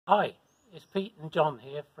Hi, it's Pete and John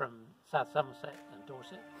here from South Somerset and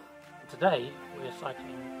Dorset, and today we're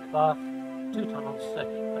cycling the Bath 2 tunnels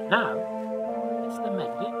circuit, but now it's the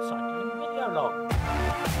Mended cycling video log.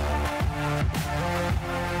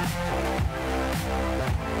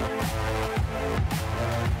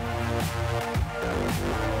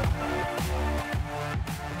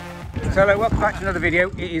 So hello, welcome back to another video.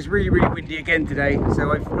 It is really windy again today,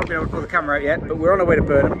 so I've not been able to pull the camera out yet, but we're on our way to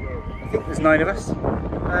Burnham. I think there's 9 of us.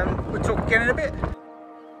 We'll talk again in a bit.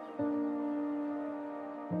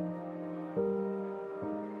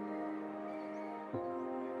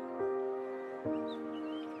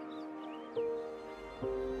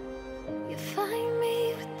 You find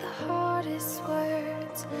me with the hardest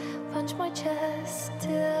words, punch my chest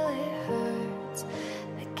till it hurts,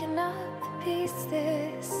 picking up the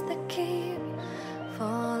pieces that keep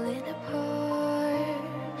falling apart.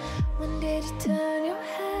 When did you turn your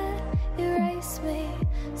head, erase me,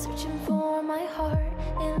 searching for my heart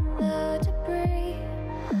in the debris?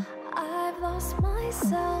 I've lost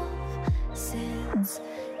myself since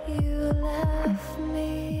you left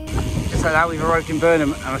me. Just like that, we've arrived in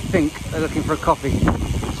Burnham, and I think they're looking for a coffee.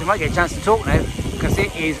 So we might get a chance to talk now, because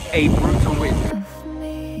it is a brutal wind.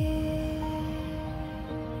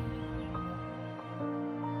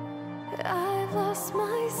 I've lost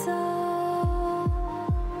myself.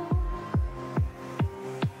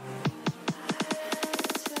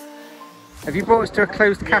 Have you brought us to a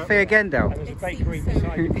closed cafe again, Del? There's a bakery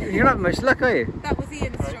beside. You're not much luck, are you? That was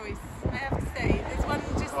Ian's choice, I have to say. There's one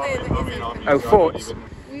just there that isn't. Oh, Forts.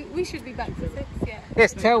 We should be back for 6, yeah.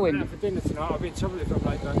 Yes, tailwind. For dinner tonight, I'll be in trouble if I'm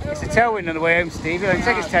late lunch. It's a tailwind on the way home, Steve. It'll only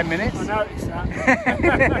take us 10 minutes. I noticed that.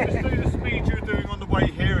 Just do the speed you're doing on the way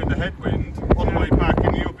here in the headwind, on the way back,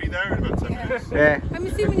 and you'll be there in about 10 minutes. Yeah. I'm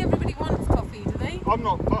assuming everybody wants coffee, do they? I'm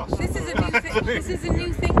not fussed. This is a new thing. This is a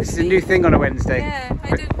new thing. This is a new thing on a Wednesday. Yeah, I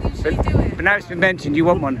don't usually do it. But now it's been mentioned, you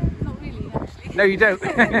want one? Not really, actually. No, you don't.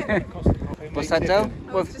 What's that, Del?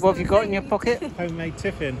 What have you got in your pocket? Homemade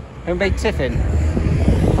tiffin. Homemade tiffin.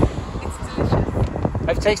 It's delicious.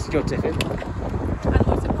 I've tasted your tiffin.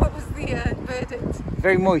 And what was the verdict?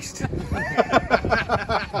 Very moist. Quite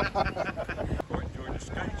enjoying the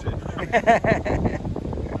skating.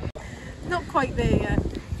 Not quite there yet.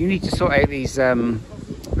 You need to sort out these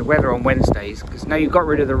the weather on Wednesdays, because now you've got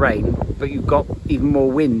rid of the rain, but you've got even more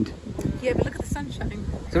wind. Yeah, but look at the sunshine.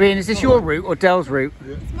 So Ian, is this your route or Del's route?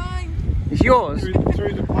 It's mine. It's yours.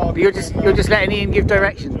 Through the park. But you're just letting Ian give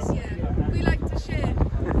directions. Yeah, we like to share.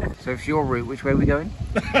 So it's your route. Which way are we going?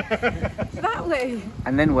 That way.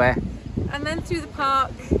 And then where? And then through the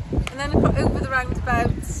park, and then over the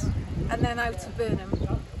roundabouts, and then out to Burnham.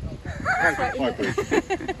 Hybrid.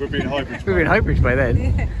 We're being hybrid. We're in Highbridge by then.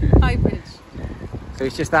 Yeah, Highbridge. So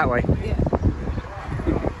it's just that way. Yeah.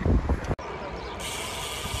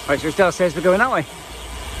 Right, so as Del says, we're going that way.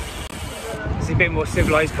 It's a bit more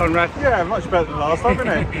civilised, Conrad. Yeah, much better than last time, isn't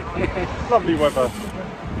it? Lovely weather.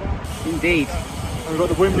 Indeed. And we've got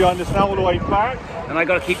the wind behind us now all the way back. And I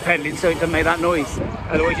got to keep pedalling so it doesn't make that noise.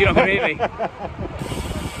 Otherwise you're not going to hear me.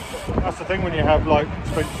 That's the thing when you have like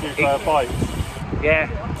expensive bikes. Yeah.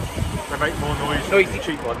 They make more noise than Noisy. the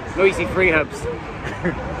cheap ones. Noisy free hubs.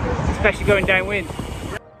 Especially going downwind.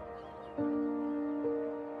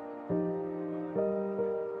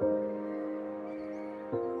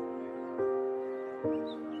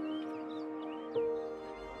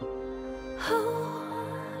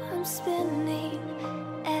 I'm spinning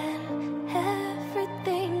and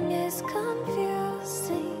everything is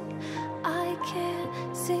confusing. I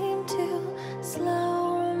can't seem to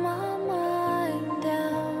slow my mind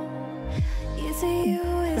down. Is it you?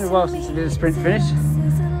 It's been a while since I did a sprint finish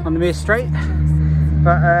on the Mere Straight,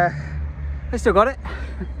 but I still got it.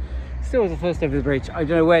 Still was the first over the bridge. I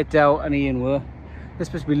don't know where Del and Ian were. They're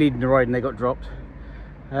supposed to be leading the ride and they got dropped.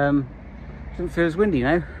 Doesn't feel as windy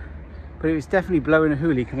now, but it was definitely blowing a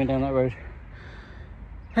hoolie coming down that road.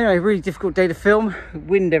 Anyway, really difficult day to film,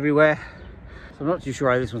 wind everywhere, so I'm not too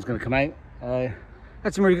sure how this one's going to come out.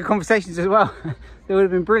 Had some really good conversations as well. They would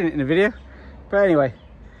have been brilliant in a video, but anyway,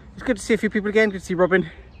 it's good to see a few people again. Good to see Robin,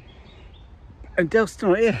 and Del's still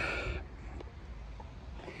not here.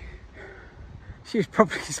 She was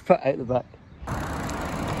probably sput out the back.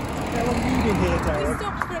 We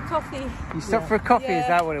stopped for a coffee. You stopped for a coffee, Yeah. Is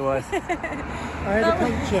that what it was? I had a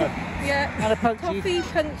puncture. Yeah. And a puncture. Coffee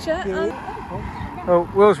puncture. Oh,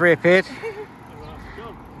 Will's reappeared.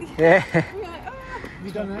 Yeah. Like, oh, Have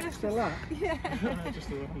you done an extra lap? yeah.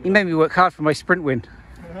 He made me work hard for my sprint win.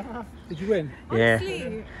 Did you win? Yeah.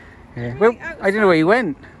 Honestly, Yeah. Well, I don't know where you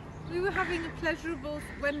went. we were having a pleasurable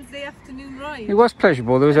Wednesday afternoon ride. It was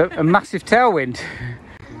pleasurable. There was a massive tailwind.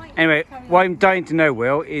 I might Anyway, what I'm dying to know,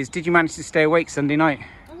 Will, is did you manage to stay awake Sunday night?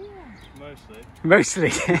 Oh yeah. Mostly.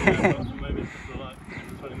 Mostly. Yeah, maybe for like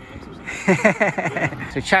 20 minutes or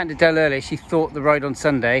something. So chatting to Del earlier, she thought the ride on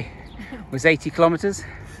Sunday was 80 kilometres,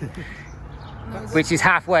 which is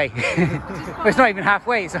halfway. Well, it's not even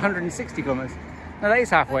halfway, it's 160 kilometres. No, that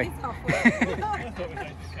is halfway.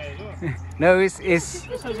 No, it's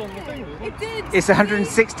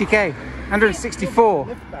 160k,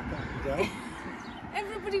 164.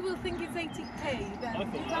 Everybody will think it's 80k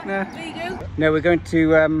then. No. There you go. No, we're going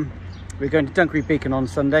to Dunkery Beacon on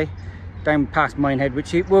Sunday, down past Minehead,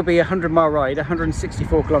 which it will be a 100-mile ride,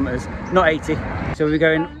 164 kilometres, not 80. So we'll be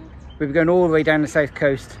going all the way down the south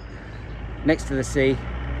coast, next to the sea,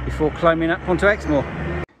 before climbing up onto Exmoor.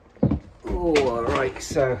 Oh, all right,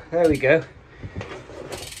 so there we go.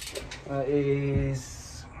 That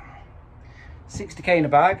is 60k in a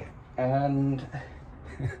bag, and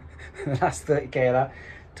the last 30k of that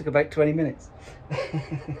took about 20 minutes.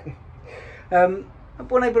 I've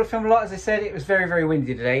been able to film a lot. As I said, it was very, very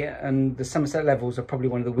windy today, and the Somerset Levels are probably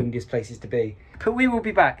one of the windiest places to be. But we will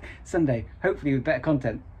be back Sunday, hopefully with better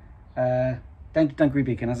content. Down to Dunkery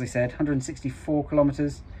Beacon, as I said, 164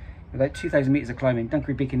 kilometres, about 2,000 metres of climbing.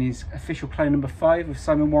 Dunkery Beacon is official climb number 5 of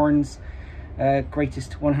Simon Warren's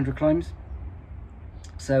greatest 100 climbs.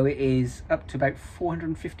 So it is up to about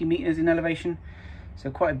 450 metres in elevation. So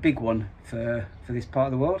quite a big one for this part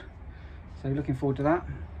of the world. So looking forward to that.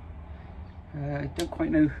 I don't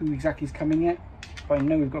quite know who exactly is coming yet, but I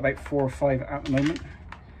know we've got about 4 or 5 at the moment.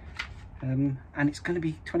 And it's going to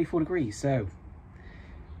be 24 degrees, so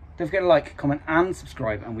don't forget to like, comment and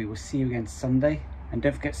subscribe, and we will see you again Sunday. And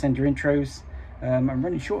don't forget to send your intros. I'm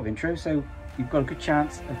running short of intros, so you've got a good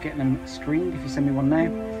chance of getting them screened if you send me one now.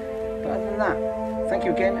 But other than that, thank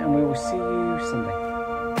you again, and we will see you Sunday.